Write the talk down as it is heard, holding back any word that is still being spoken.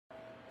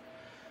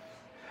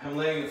I'm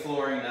laying the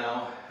flooring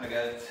now. I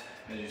got,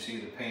 as you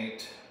see, the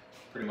paint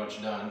pretty much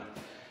done.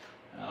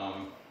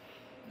 I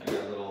got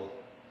a little,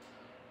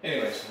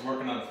 anyways, I'm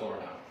working on the floor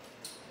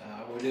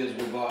now. What it is,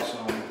 we bought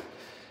some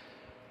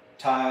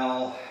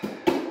tile,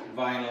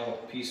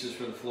 vinyl pieces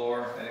for the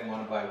floor. I didn't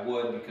want to buy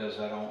wood because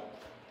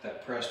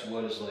that pressed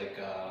wood is like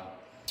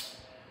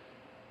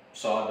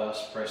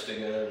sawdust pressed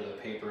together to the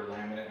paper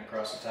laminate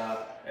across the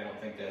top. I don't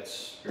think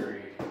that's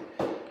very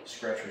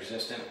scratch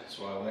resistant,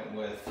 so I went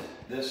with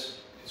this.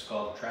 It's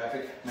called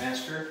Traffic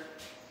Master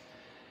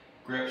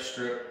Grip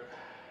Strip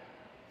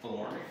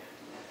Flooring.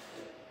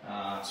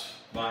 It's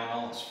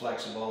vinyl, it's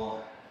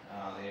flexible.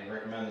 They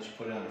recommend that you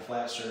put it on a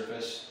flat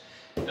surface.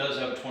 It does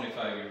have a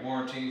 25-year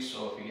warranty,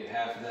 so if you get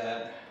half of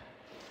that,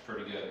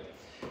 pretty good.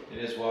 It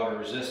is water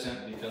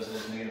resistant because it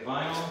is made of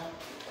vinyl.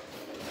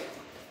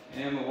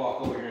 And we'll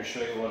walk over here and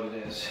show you what it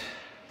is.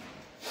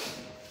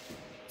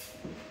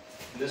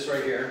 This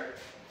right here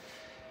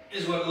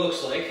is what it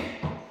looks like.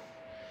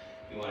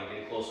 You want to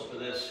get close up to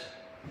this?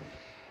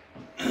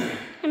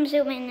 I'm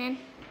zooming in.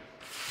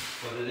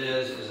 What it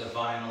is a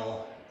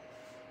vinyl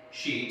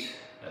sheet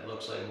that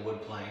looks like a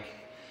wood plank.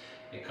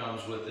 It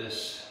comes with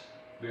this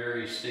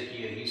very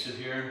sticky adhesive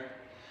here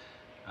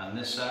on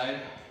this side.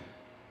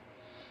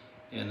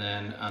 And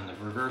then on the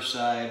reverse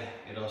side,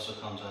 it also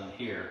comes on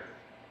here.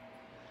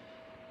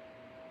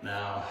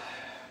 Now,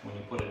 when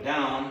you put it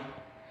down,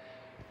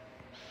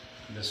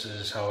 this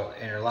is how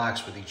it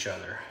interlocks with each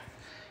other.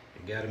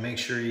 You got to make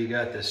sure you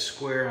got this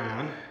square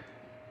on.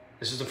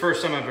 This is the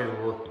first time I've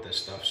ever worked with this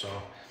stuff, so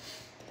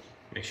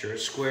make sure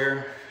it's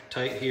square,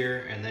 tight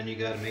here, and then you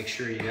got to make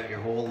sure you got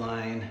your whole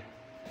line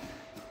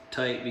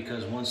tight,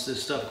 because once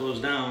this stuff goes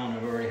down,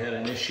 I've already had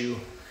an issue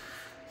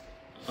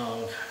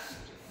of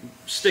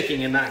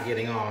sticking and not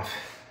getting off.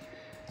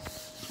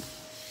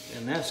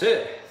 And that's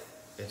it.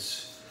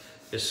 It's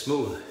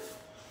smooth.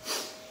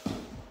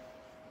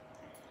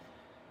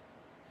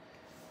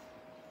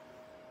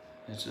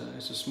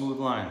 It's a smooth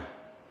line.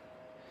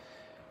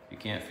 You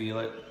can't feel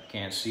it,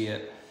 can't see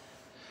it.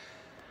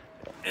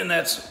 And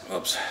that's,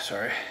 oops,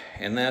 sorry.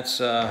 And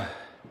that's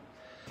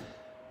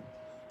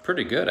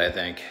pretty good, I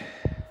think.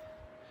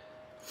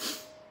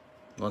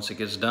 Once it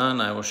gets done,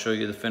 I will show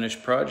you the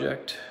finished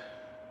project.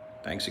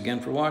 Thanks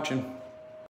again for watching.